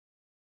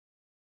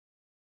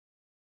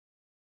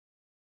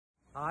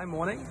Hi,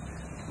 morning.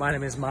 My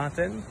name is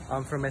Martin.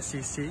 I'm from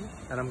SCC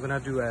and I'm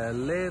gonna do a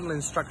little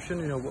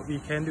instruction, what we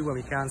can do when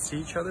we can't see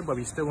each other, but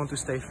we still want to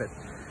stay fit.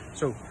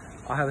 So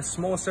I have a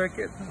small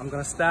circuit. I'm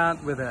gonna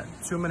start with a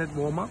 2-minute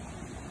warm-up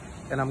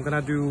and I'm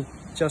gonna do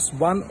just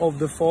one of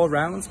the 4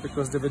 rounds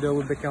because the video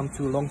will become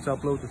too long to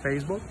upload to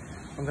Facebook.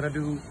 I'm gonna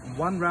do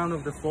 1 round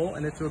of the 4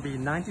 and it will be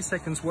 90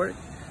 seconds work,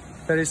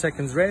 30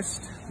 seconds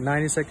rest,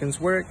 90 seconds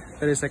work,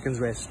 30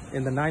 seconds rest.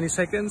 In the 90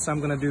 seconds, I'm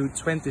gonna do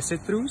 20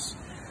 sit-throughs,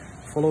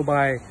 followed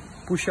by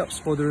push-ups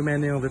for the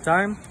remaining of the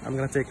time. I'm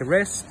gonna take a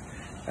rest.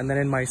 And then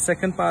in my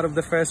second part of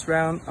the first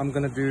round, I'm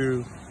gonna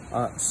do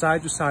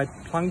side-to-side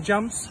plank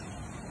jumps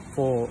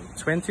for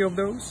 20 of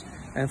those.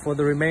 And for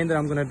the remainder,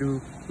 I'm gonna do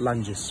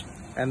lunges.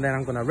 And then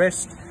I'm gonna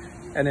rest.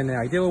 And in the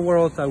ideal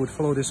world, I would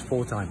follow this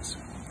 4 times.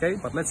 Okay,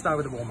 but let's start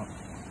with the warm-up.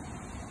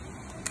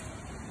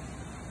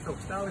 So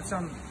start with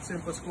some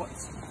simple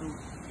squats to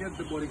get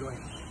the body going.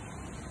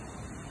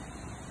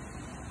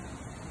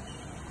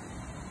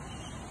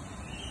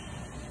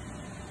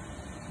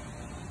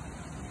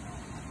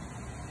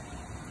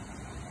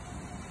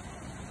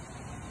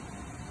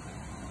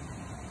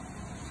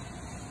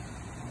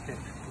 Okay,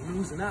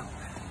 loosen up.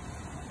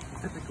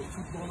 Typical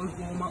footballers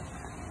warm up.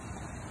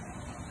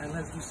 And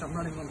let's do some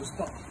running on the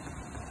spot.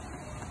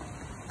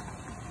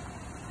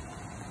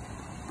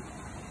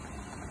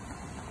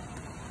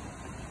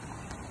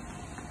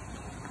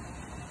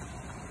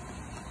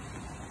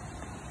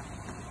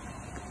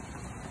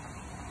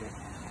 Okay,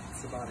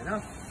 that's about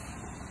enough.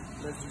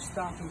 Let's do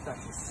starting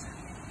touches.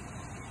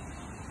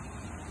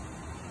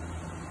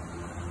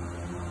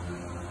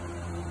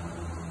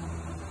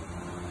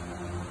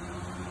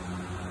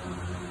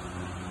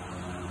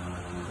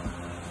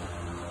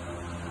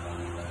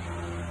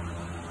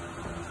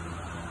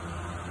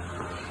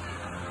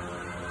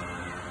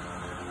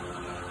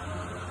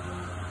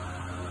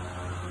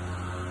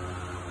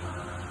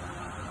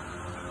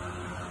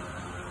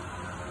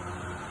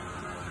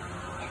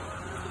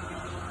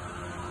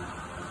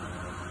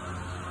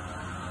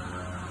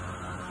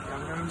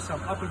 I'm going to do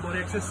some upper body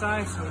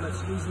exercise, so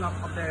let's loosen up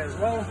there as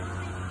well.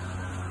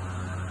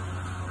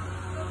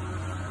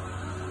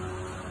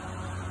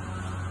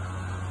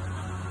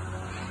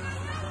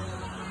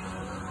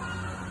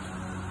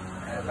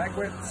 And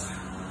backwards.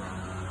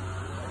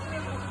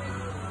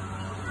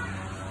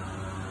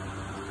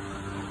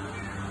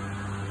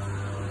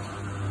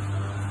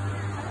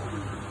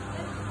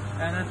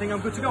 And I think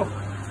I'm good to go.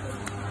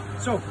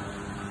 So,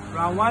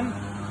 round 1,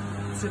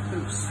 sit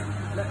loose.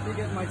 Let me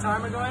get my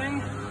timer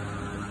going.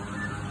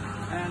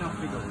 And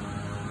off we go.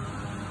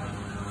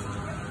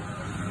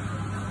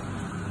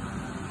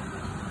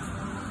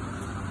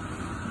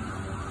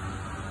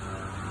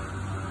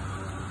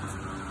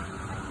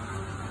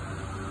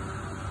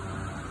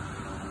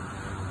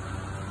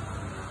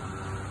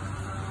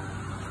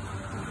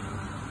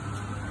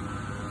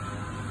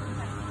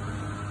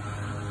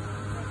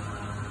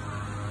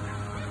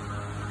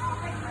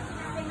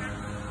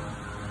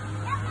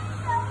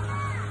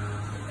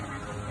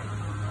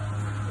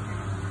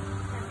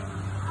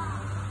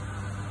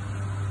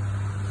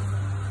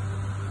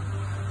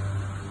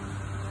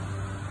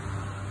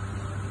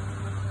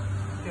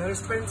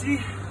 There's 20,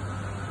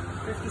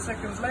 50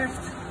 seconds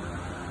left.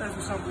 Let's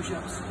do some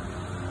push-ups.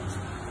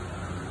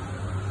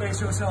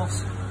 Pace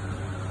yourselves.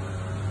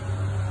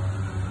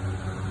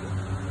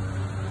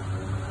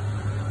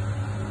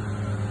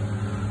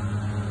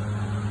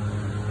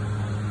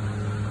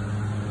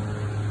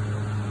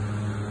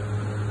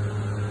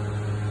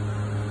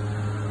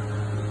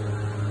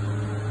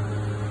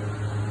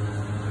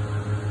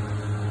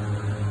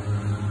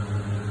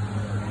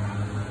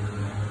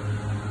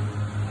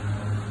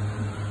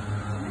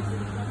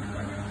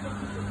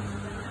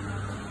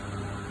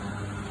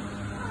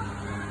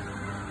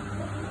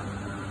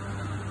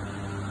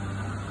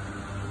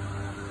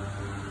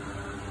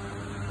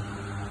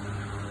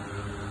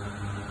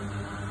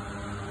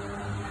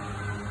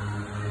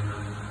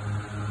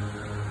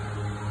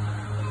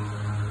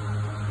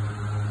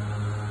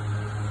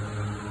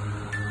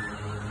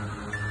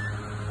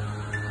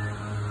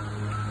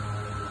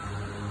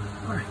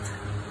 Alright,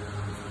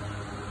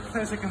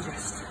 30 seconds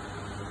rest.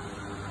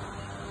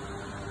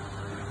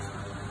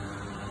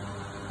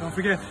 Don't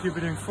forget, you'll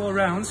be doing 4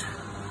 rounds,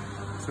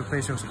 so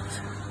pace yourselves.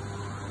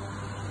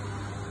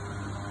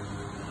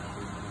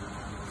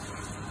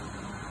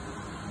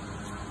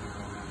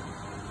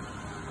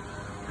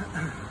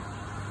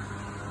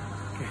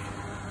 Okay.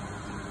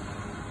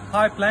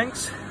 High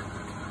planks,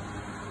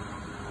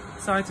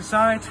 side to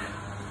side,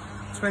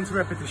 20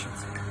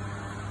 repetitions.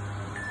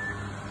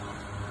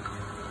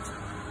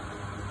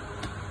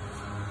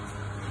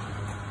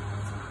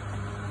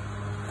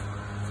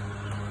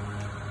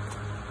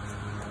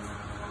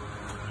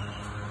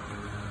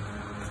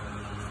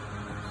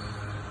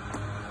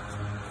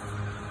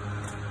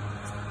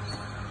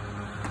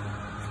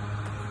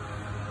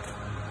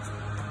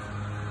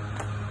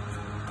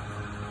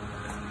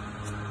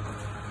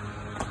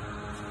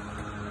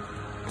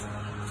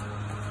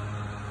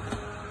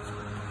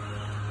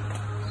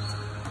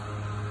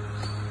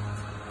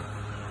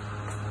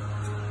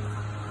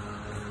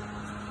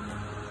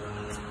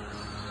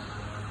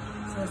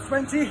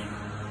 20,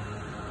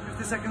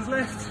 50 seconds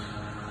left,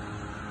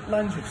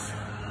 lunges.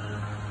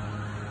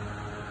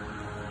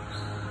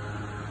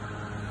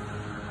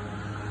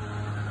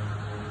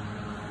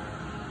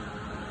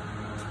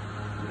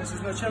 If this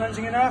is not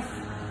challenging enough,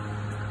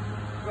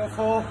 go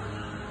for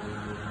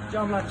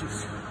jump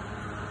lunges.